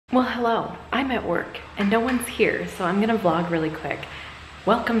Well, hello, I'm at work and no one's here, so I'm gonna vlog really quick.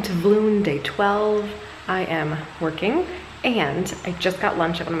 Welcome to Vlune day 12. I am working and I just got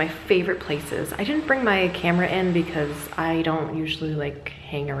lunch at one of my favorite places. I didn't bring my camera in because I don't usually like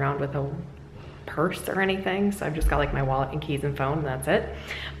hang around with a purse or anything, so I've just got like my wallet and keys and phone and that's it.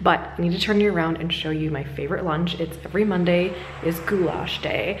 But I need to turn you around and show you my favorite lunch. It's every Monday is goulash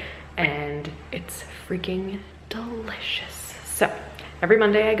day and it's freaking delicious. So every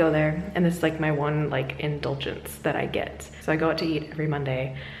Monday I go there and this is like my one like indulgence that I get. So I go out to eat every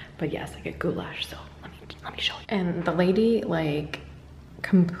Monday, but yes, I get goulash, so let me show you. And the lady like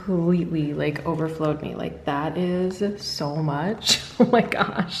completely like overflowed me. Like that is so much. Oh my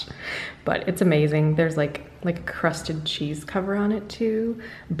gosh. But it's amazing. There's like a crusted cheese cover on it too,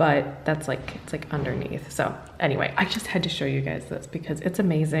 but that's like, it's like underneath. So anyway, I just had to show you guys this because it's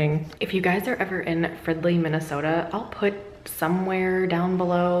amazing. If you guys are ever in Fridley, Minnesota, I'll put somewhere down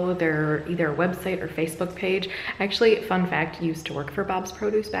below their either website or Facebook page. Actually, fun fact, used to work for Bob's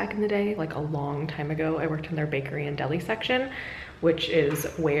Produce back in the day, like a long time ago. I worked in their bakery and deli section, which is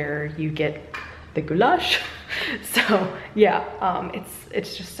where you get the goulash. So yeah,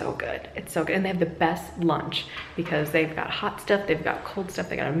 it's just so good. It's so good. And they have the best lunch because they've got hot stuff, they've got cold stuff,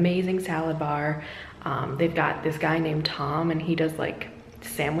 they got an amazing salad bar. They've got this guy named Tom and he does like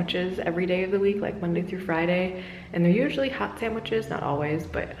sandwiches every day of the week, like Monday through Friday, and they're usually hot sandwiches, not always,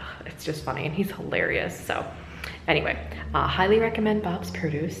 but it's just funny and he's hilarious. So anyway, highly recommend Bob's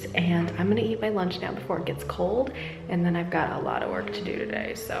Produce, and I'm gonna eat my lunch now before it gets cold, and then I've got a lot of work to do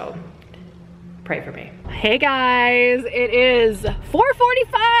today, so pray for me. Hey guys, it is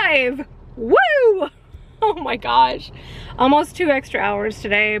 4:45. Woo! Oh my gosh, almost 2 extra hours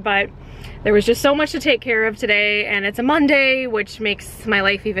today, but there was just so much to take care of today, and it's a Monday, which makes my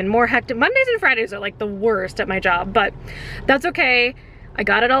life even more hectic. Mondays and Fridays are like the worst at my job, but that's okay. I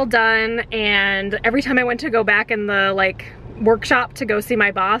got it all done, and every time I went to go back in the like workshop to go see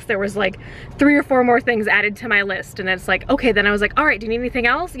my boss, there was like 3 or 4 more things added to my list, and it's like, okay, then I was like, all right, do you need anything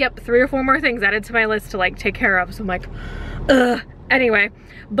else? Yep, 3 or 4 more things added to my list to like take care of. So I'm like, ugh. Anyway,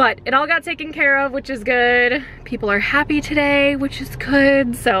 but it all got taken care of, which is good. People are happy today, which is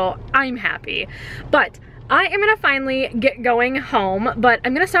good, so I'm happy. But I am gonna finally get going home, but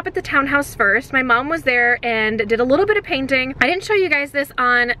I'm gonna stop at the townhouse first. My mom was there and did a little bit of painting. I didn't show you guys this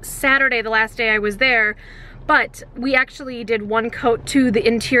on Saturday, the last day I was there, but we actually did 1 coat to the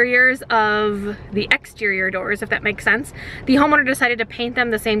interiors of the exterior doors, if that makes sense. The homeowner decided to paint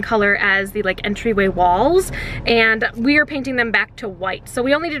them the same color as the like entryway walls, and we are painting them back to white. So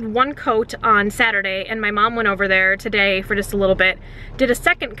we only did 1 coat on Saturday, and my mom went over there today for just a little bit, did a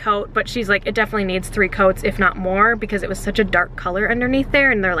 2nd coat, but she's like, it definitely needs 3 coats, if not more, because it was such a dark color underneath there,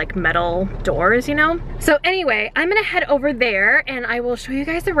 and they're like metal doors, you know? So anyway, I'm gonna head over there and I will show you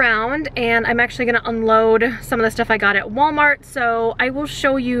guys around, and I'm actually gonna unload some of the stuff I got at Walmart, so I will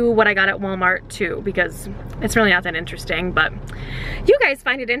show you what I got at Walmart too, because it's really not that interesting, but you guys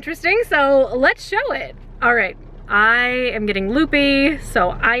find it interesting, so let's show it. All right, I am getting loopy,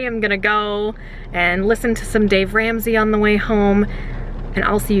 so I am gonna go and listen to some Dave Ramsey on the way home, and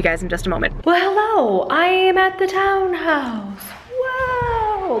I'll see you guys in just a moment. Well, hello, I am at the townhouse.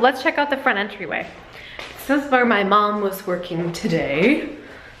 Whoa, let's check out the front entryway. This is where my mom was working today.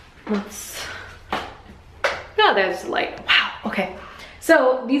 Oh, there's the light. Wow, okay.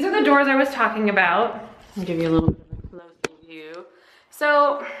 So these are the doors I was talking about. I'll give you a little bit of a close view.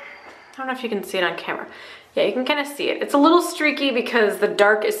 So, I don't know if you can see it on camera. Yeah, you can kind of see it. It's a little streaky because the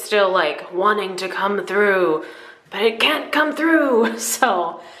dark is still like wanting to come through, but it can't come through.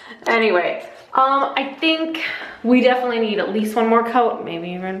 So, anyway, I think we definitely need at least 1 more coat, maybe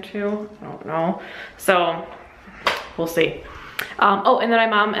even 2, I don't know. So, we'll see. Oh, and then my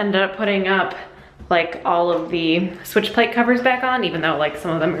mom ended up putting up like all of the switch plate covers back on, even though like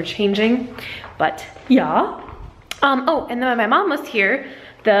some of them are changing, but yeah. Oh, and then when my mom was here,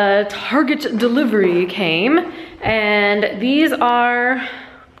 the Target delivery came, and these are,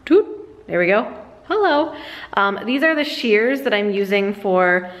 there we go, hello. These are the shears that I'm using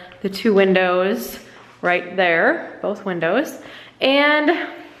for the 2 windows right there, both windows, and yeah,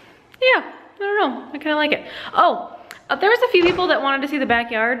 I don't know, I kind of like it. Oh, there was a few people that wanted to see the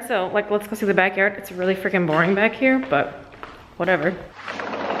backyard, so like, let's go see the backyard. It's really freaking boring back here, but whatever.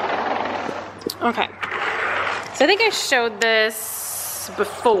 Okay, so I think I showed this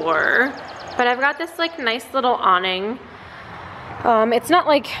before, but I've got this like nice little awning. It's not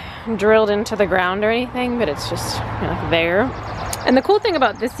like drilled into the ground or anything, but it's just, you know, there. And the cool thing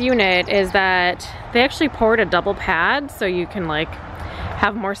about this unit is that they actually poured a double pad so you can like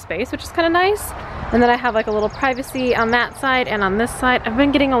have more space, which is kind of nice. And then I have like a little privacy on that side and on this side. I've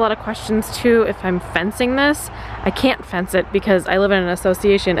been getting a lot of questions too if I'm fencing this. I can't fence it because I live in an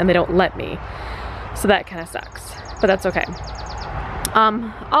association and they don't let me. So that kind of sucks, but that's okay.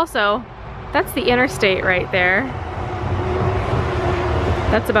 Also, that's the interstate right there.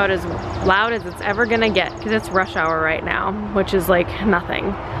 That's about as loud as it's ever gonna get because it's rush hour right now, which is like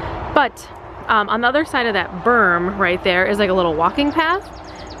nothing. But on the other side of that berm right there is like a little walking path.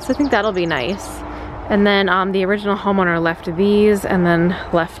 So I think that'll be nice. And then the original homeowner left these and then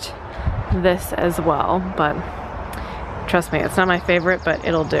left this as well. But trust me, it's not my favorite, but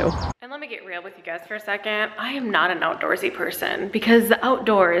it'll do. And let me get real with you guys for a second. I am not an outdoorsy person because the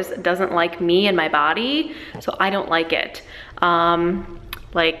outdoors doesn't like me and my body, so I don't like it.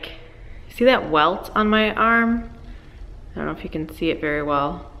 Like, see that welt on my arm? I don't know if you can see it very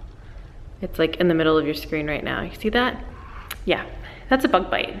well. It's like in the middle of your screen right now. You see that? Yeah, that's a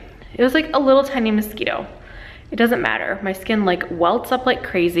bug bite. It was like a little tiny mosquito. It doesn't matter. My skin like welts up like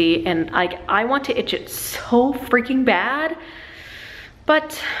crazy and I want to itch it so freaking bad,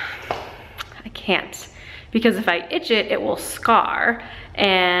 but I can't. Because if I itch it, it will scar.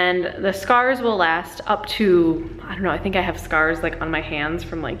 And the scars will last up to, I don't know, I think I have scars like on my hands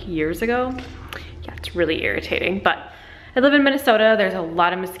from like years ago. Yeah, it's really irritating. But I live in Minnesota, there's a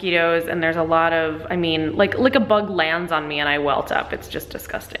lot of mosquitoes and there's a lot of, I mean, like a bug lands on me and I welt up. It's just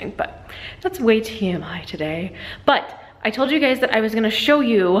disgusting, but that's way TMI today. But I told you guys that I was gonna show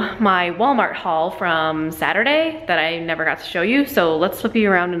you my Walmart haul from Saturday that I never got to show you. So let's flip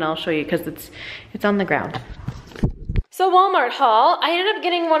you around and I'll show you because it's on the ground. So Walmart haul, I ended up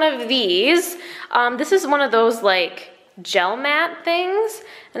getting one of these. This is one of those like gel mat things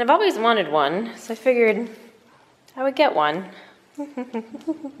and I've always wanted one. So I figured I would get one. I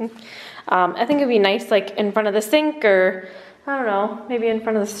think it'd be nice like in front of the sink or I don't know, maybe in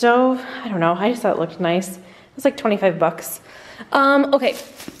front of the stove. I don't know, I just thought it looked nice. It was like 25 bucks. Okay,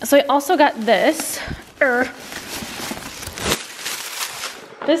 so I also got this.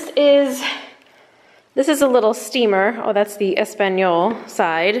 This is a little steamer. Oh, that's the Espanol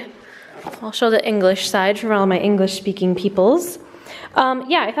side. I'll show the English side for all my English speaking peoples.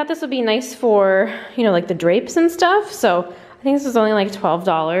 Yeah, I thought this would be nice for, you know, like the drapes and stuff. So I think this is only like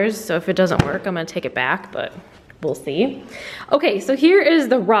 $12. So if it doesn't work, I'm gonna take it back, but we'll see. Okay, so here is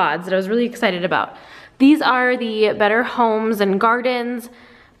the rods that I was really excited about. These are the Better Homes and Gardens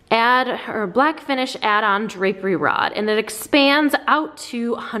black finish add-on drapery rod, and it expands out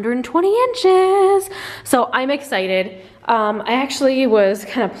to 120 inches. So I'm excited. I actually was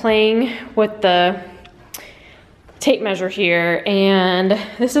kind of playing with the tape measure here, and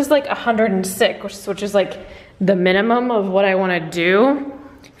this is like 106, which is like the minimum of what I want to do.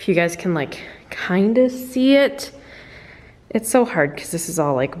 If you guys can like kind of see it. It's so hard because this is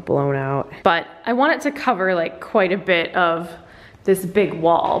all like blown out. But I want it to cover like quite a bit of this big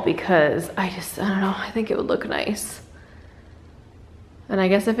wall because I don't know, I think it would look nice. And I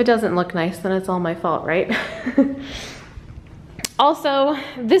guess if it doesn't look nice, then it's all my fault, right? Also,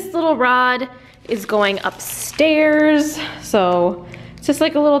 this little rod is going upstairs. So it's just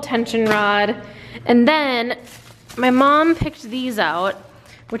like a little tension rod. And then my mom picked these out,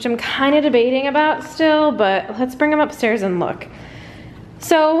 which I'm kind of debating about still, but let's bring them upstairs and look.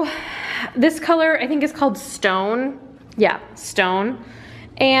 So this color I think is called Stone. Yeah, Stone.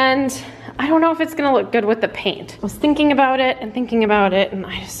 And I don't know if it's gonna look good with the paint. I was thinking about it and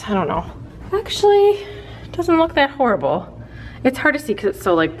I don't know. Actually, it doesn't look that horrible. It's hard to see because it's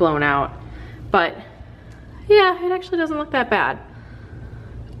so like blown out. But yeah, it actually doesn't look that bad.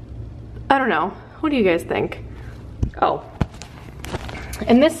 I don't know. What do you guys think? Oh.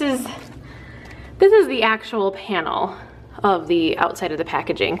 And this is the actual panel of the outside of the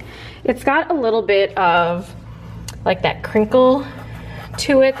packaging. It's got a little bit of like that crinkle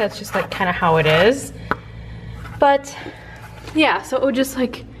to it. That's just like kind of how it is. But yeah, so it would just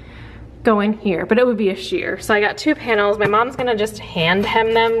like go in here, but it would be a sheer. So I got two panels. My mom's gonna just hand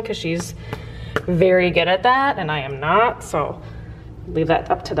hem them because she's very good at that and I am not, so leave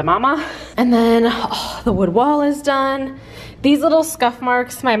that up to the mama. And then the wood wall is done. These little scuff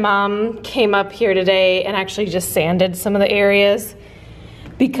marks, my mom came up here today and actually just sanded some of the areas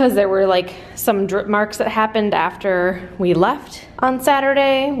because there were like some drip marks that happened after we left on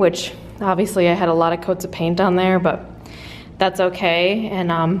Saturday, which obviously I had a lot of coats of paint on there, but that's okay.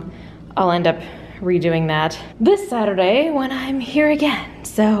 And I'll end up redoing that this Saturday when I'm here again.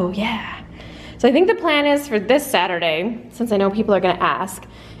 So yeah. So I think the plan is for this Saturday, since I know people are gonna ask,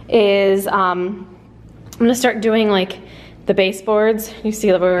 is I'm gonna start doing like the baseboards. You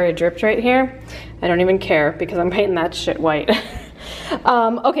see where it dripped right here? I don't even care because I'm painting that shit white.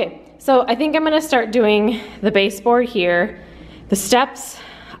 Okay, So I think I'm gonna start doing the baseboard here. The steps,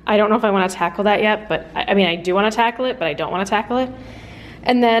 I don't know if I wanna tackle that yet, but I mean, I do wanna tackle it, but I don't wanna tackle it.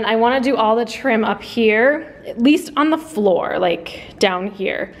 And then I wanna do all the trim up here, at least on the floor, like down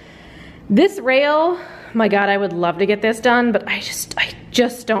here. This rail, my God, I would love to get this done, but I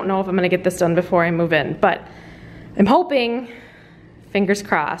just don't know if I'm gonna get this done before I move in. But I'm hoping, fingers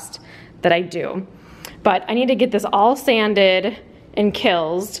crossed, that I do. But I need to get this all sanded and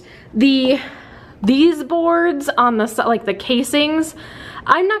kills. These boards on the, like the casings,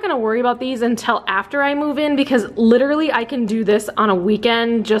 I'm not gonna worry about these until after I move in because literally I can do this on a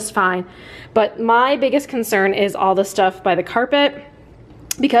weekend just fine. But my biggest concern is all the stuff by the carpet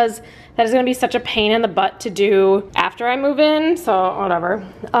because that is gonna be such a pain in the butt to do after I move in, so whatever.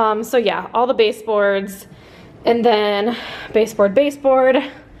 So yeah, all the baseboards and then baseboard,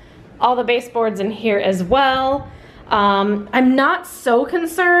 all the baseboards in here as well. I'm not so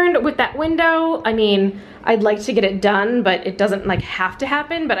concerned with that window. I mean, I'd like to get it done, but it doesn't like have to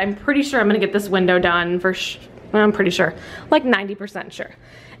happen, but I'm pretty sure I'm gonna get this window done for I'm pretty sure, like 90% sure.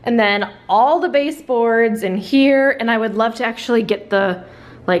 And then all the baseboards in here, and I would love to actually get the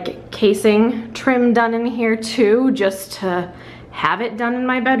like casing trim done in here too, just to have it done in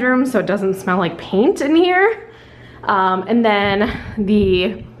my bedroom so it doesn't smell like paint in here. And then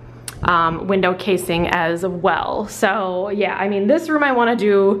the window casing as well. So yeah, I mean, this room I want to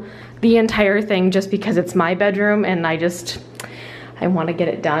do the entire thing just because it's my bedroom and I want to get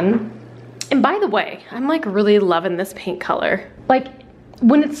it done. And by the way, I'm like really loving this paint color. Like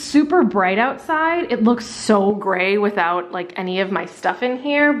when it's super bright outside, it looks so gray without like any of my stuff in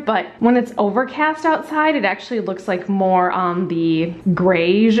here. But when it's overcast outside, it actually looks like more on the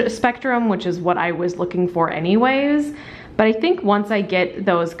grayish spectrum, which is what I was looking for anyways. But I think once I get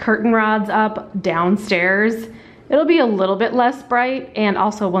those curtain rods up downstairs, it'll be a little bit less bright. And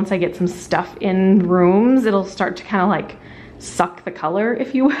also once I get some stuff in rooms, it'll start to kind of like suck the color,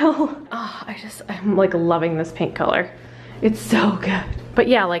 if you will. Oh, I'm like loving this paint color. It's so good. But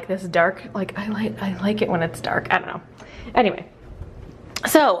yeah, like this dark, like I like it when it's dark. I don't know. Anyway,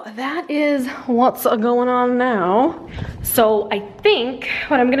 so that is what's going on now. So I think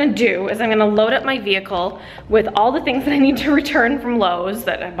what I'm gonna do is I'm gonna load up my vehicle with all the things that I need to return from Lowe's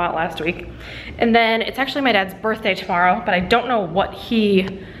that I bought last week. And then it's actually my dad's birthday tomorrow, but I don't know what he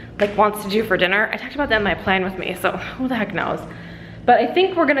like wants to do for dinner. I talked about that in my plan with me, so who the heck knows. But I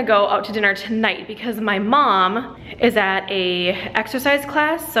think we're gonna go out to dinner tonight because my mom is at a exercise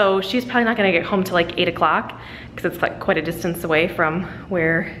class, so she's probably not gonna get home till like 8 o'clock because it's like quite a distance away from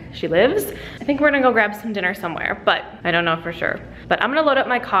where she lives. I think we're gonna go grab some dinner somewhere, but I don't know for sure. But I'm gonna load up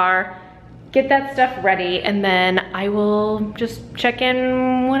my car, get that stuff ready, and then I will just check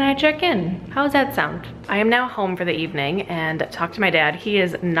in when I check in. How does that sound? I am now home for the evening and talked to my dad. He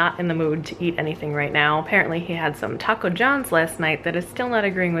is not in the mood to eat anything right now. Apparently he had some Taco John's last night that is still not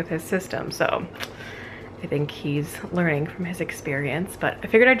agreeing with his system, so I think he's learning from his experience. But I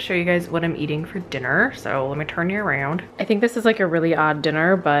figured I'd show you guys what I'm eating for dinner, so let me turn you around. I think this is like a really odd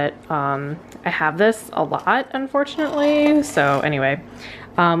dinner, but I have this a lot, unfortunately. So anyway,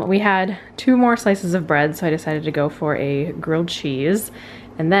 we had 2 more slices of bread, so I decided to go for a grilled cheese.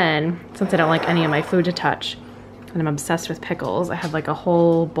 And then, since I don't like any of my food to touch, and I'm obsessed with pickles, I have like a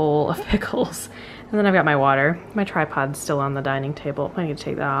whole bowl of pickles. And then I've got my water. My tripod's still on the dining table. I need to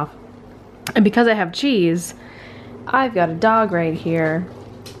take that off. And because I have cheese, I've got a dog right here.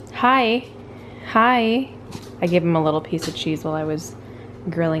 Hi. Hi. I gave him a little piece of cheese while I was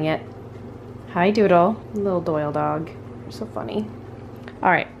grilling it. Hi, Doodle. Little Doyle dog. You're so funny. All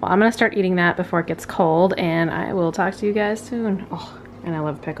right, well, I'm gonna start eating that before it gets cold, and I will talk to you guys soon. Oh, and I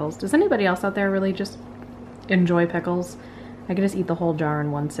love pickles. Does anybody else out there really just enjoy pickles? I could just eat the whole jar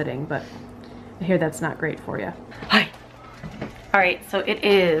in one sitting, but I hear that's not great for you. Hi. All right, so it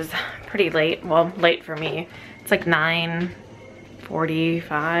is pretty late. Well, late for me. It's like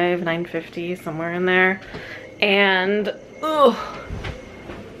 9:45, 9:50, somewhere in there. And, ugh,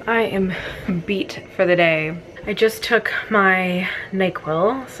 I am beat for the day. I just took my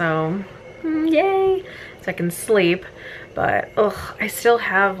NyQuil, so yay, so I can sleep. But ugh, I still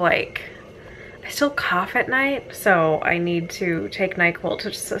have like, I still cough at night, so I need to take NyQuil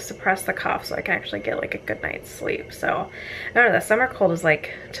to just suppress the cough so I can actually get like a good night's sleep. So I don't know, the summer cold is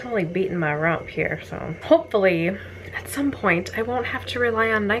like totally beating my rump here. So hopefully at some point I won't have to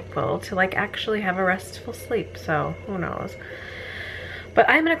rely on NyQuil to like actually have a restful sleep. So who knows. But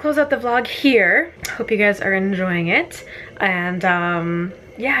I'm gonna close out the vlog here. Hope you guys are enjoying it. And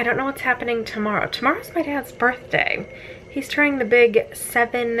yeah, I don't know what's happening tomorrow. Tomorrow's my dad's birthday. He's turning the big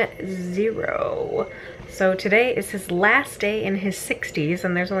 7-0. So today is his last day in his 60s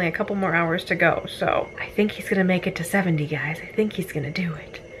and there's only a couple more hours to go. So I think he's gonna make it to 70, guys. I think he's gonna do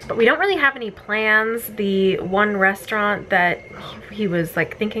it. But we don't really have any plans. The one restaurant that he was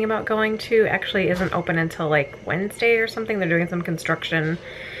like thinking about going to actually isn't open until like Wednesday or something. They're doing some construction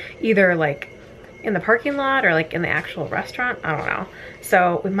either like in the parking lot or like in the actual restaurant. I don't know.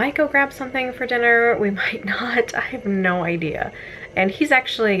 So we might go grab something for dinner. We might not. I have no idea. And he's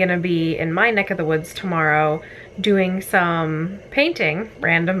actually gonna be in my neck of the woods tomorrow doing some painting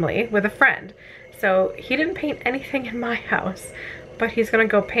randomly with a friend. So he didn't paint anything in my house, but he's gonna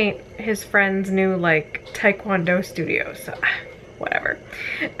go paint his friend's new like Taekwondo studio. So whatever.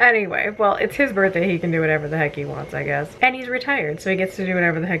 Anyway, well, it's his birthday. He can do whatever the heck he wants, I guess. And he's retired, so he gets to do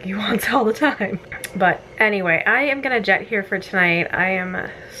whatever the heck he wants all the time. But anyway, I am gonna jet here for tonight. I am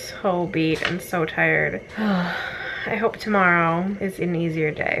so beat and so tired. I hope tomorrow is an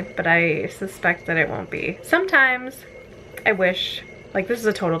easier day, but I suspect that it won't be. Sometimes I wish, like this is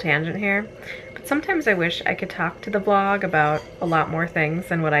a total tangent here, but sometimes I wish I could talk to the vlog about a lot more things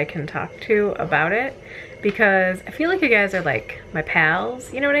than what I can talk to about it, because I feel like you guys are like my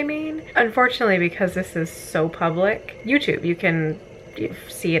pals, you know what I mean? Unfortunately, because this is so public, YouTube, you can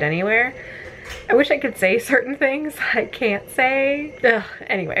see it anywhere. I wish I could say certain things I can't say. Ugh,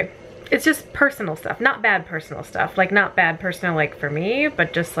 anyway. It's just personal stuff, not bad personal stuff. Like not bad personal like for me,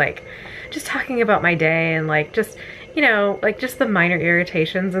 but just like, just talking about my day and like just, you know, like just the minor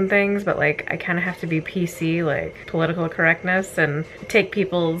irritations and things, but like I kind of have to be PC, like political correctness, and take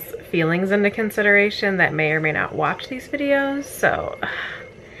people's feelings into consideration that may or may not watch these videos. So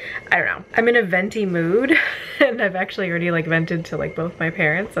I don't know. I'm in a venty mood and I've actually already like vented to like both my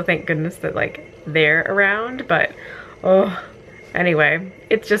parents. So thank goodness that like they're around, but oh. Anyway,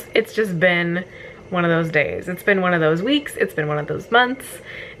 it's just been one of those days. It's been one of those weeks. It's been one of those months.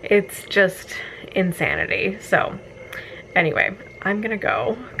 It's just insanity. So anyway, I'm gonna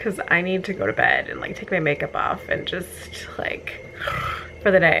go because I need to go to bed and like take my makeup off and just like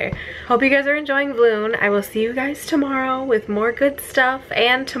for the day. Hope you guys are enjoying Vlune. I will see you guys tomorrow with more good stuff.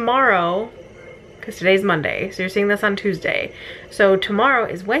 And tomorrow, because today's Monday, so you're seeing this on Tuesday. So tomorrow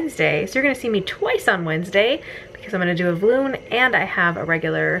is Wednesday, so you're gonna see me twice on Wednesday, because I'm gonna do a Vlune and I have a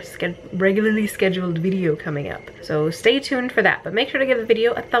regularly scheduled video coming up. So stay tuned for that, but make sure to give the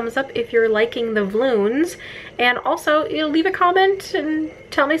video a thumbs up if you're liking the Vlunes. And also, you know, leave a comment and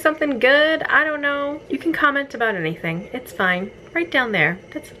tell me something good. I don't know. You can comment about anything. It's fine. Right down there.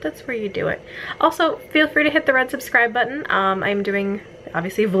 That's where you do it. Also, feel free to hit the red subscribe button. I'm doing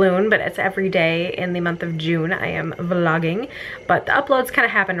obviously Vlune, but it's every day in the month of June. I am vlogging, but the uploads kind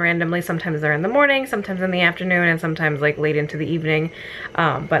of happen randomly. Sometimes they're in the morning, sometimes in the afternoon, and sometimes like late into the evening.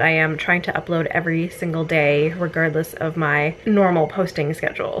 But I am trying to upload every single day, regardless of my normal posting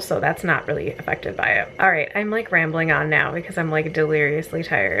schedule. So that's not really affected by it. All right, I'm like rambling on now because I'm like deliriously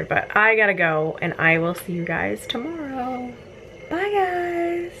tired, but I gotta go and I will see you guys tomorrow. Bye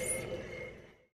guys.